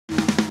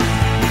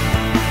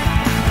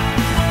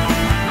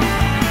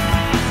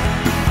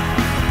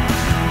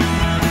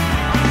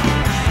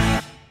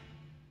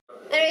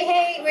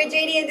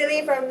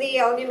from the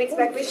All New Mixed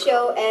Breakfast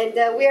Show, and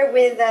we're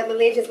with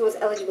Malaysia's most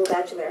eligible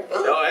bachelor.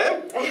 Oh, I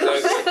am?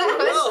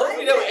 Well,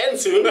 hopefully that will end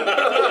soon.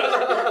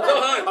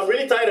 I'm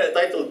really tired of that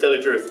title, to tell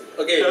the truth.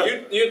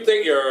 Okay, you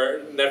take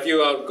your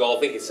nephew out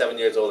golfing, he's 7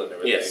 years old and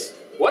everything. Yes.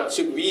 What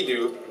should we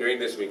do during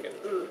this weekend?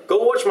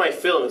 Go watch my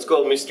film. It's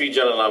called Mystery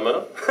Jalan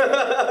Lama.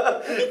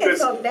 I think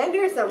it's called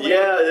Bender somewhere.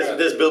 Yeah,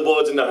 there's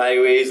billboards in the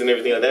highways and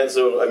everything like that.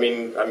 So I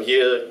mean, I'm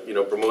here,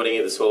 promoting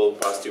it this whole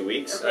past 2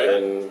 weeks,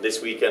 and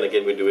this weekend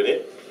again we're doing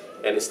it.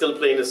 And it's still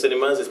playing in the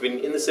cinemas. It's been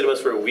in the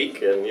cinemas for a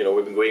week, and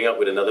we've been going out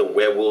with another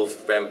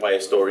werewolf vampire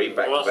story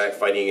back to back,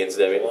 fighting against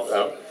them.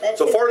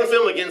 So foreign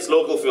film against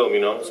local film,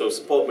 So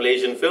support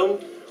Malaysian film.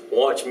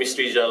 Watch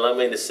Mystery Jalan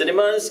Lama in the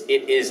cinemas.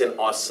 It is an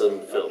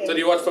awesome film. So do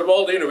you watch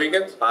football during the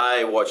weekend?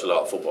 I watch a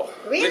lot of football.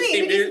 Really? Which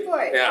team Who do you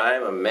support? Yeah.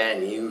 I'm a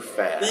Man U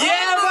fan.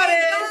 Yeah, buddy!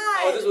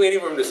 I was just waiting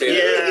for him to say that.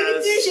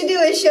 You two should do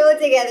a show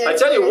together. I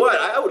tell you what,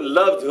 I would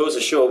love to host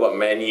a show about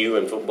Man U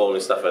and football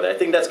and stuff like that. I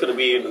think that's going to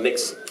be the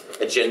next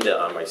agenda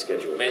on my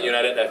schedule. Man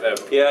United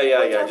FM. Yeah.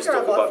 Just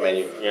talk about Man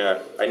U. Yeah,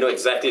 I know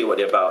exactly what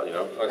they're about,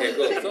 Okay,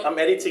 cool. So, I'm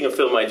editing a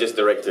film I just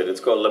directed. It's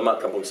called Lemak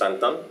Kampung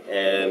Santan,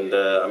 and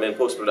I'm in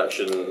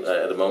post-production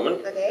at the moment.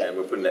 Okay. And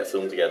we're putting that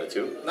film together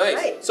too. nice.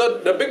 Right. So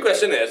the big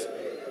question is,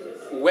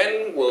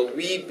 when will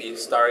we be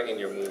starring in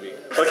your movie?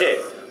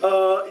 Okay,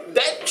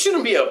 that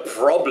shouldn't be a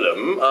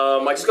problem.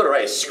 I just got to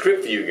write a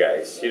script for you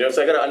guys, so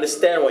I got to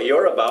understand what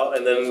you're about,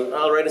 and then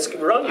I'll write a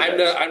script around you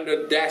guys. I'm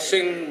the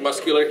dashing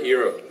muscular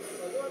hero.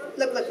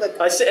 Look.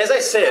 As I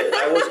said,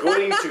 I was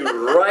going to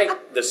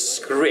write the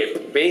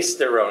script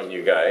based around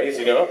you guys,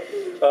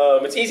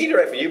 It's easy to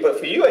write for you, but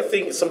for you, I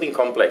think it's something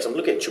complex. I'm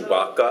looking at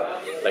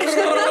Chewbacca, like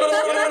Star Wars.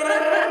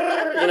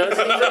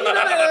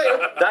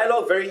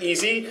 Dialogue very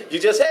easy. You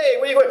just, hey,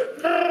 where you going?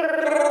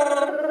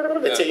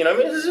 That's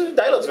it,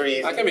 dialogue's very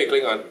easy. I can be a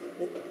Klingon.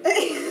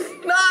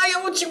 Nah, you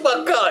want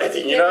Chewbacca, I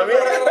think, what I mean?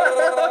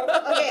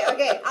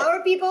 Okay.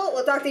 Our people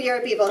will talk to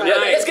your people. Huh? Yeah,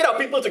 let's get our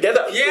people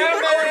together.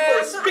 Yeah, Our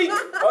people speak.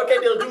 Okay,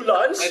 they'll do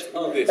lunch. Let's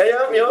do this.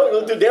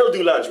 They'll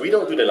do lunch. We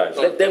don't do the lunch.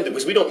 Let them do,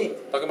 because we don't eat.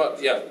 Talking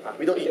about, yeah.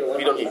 We don't eat.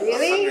 Really?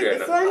 Hungry right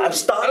This now. one? I'm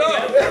starving.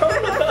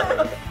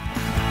 Hello.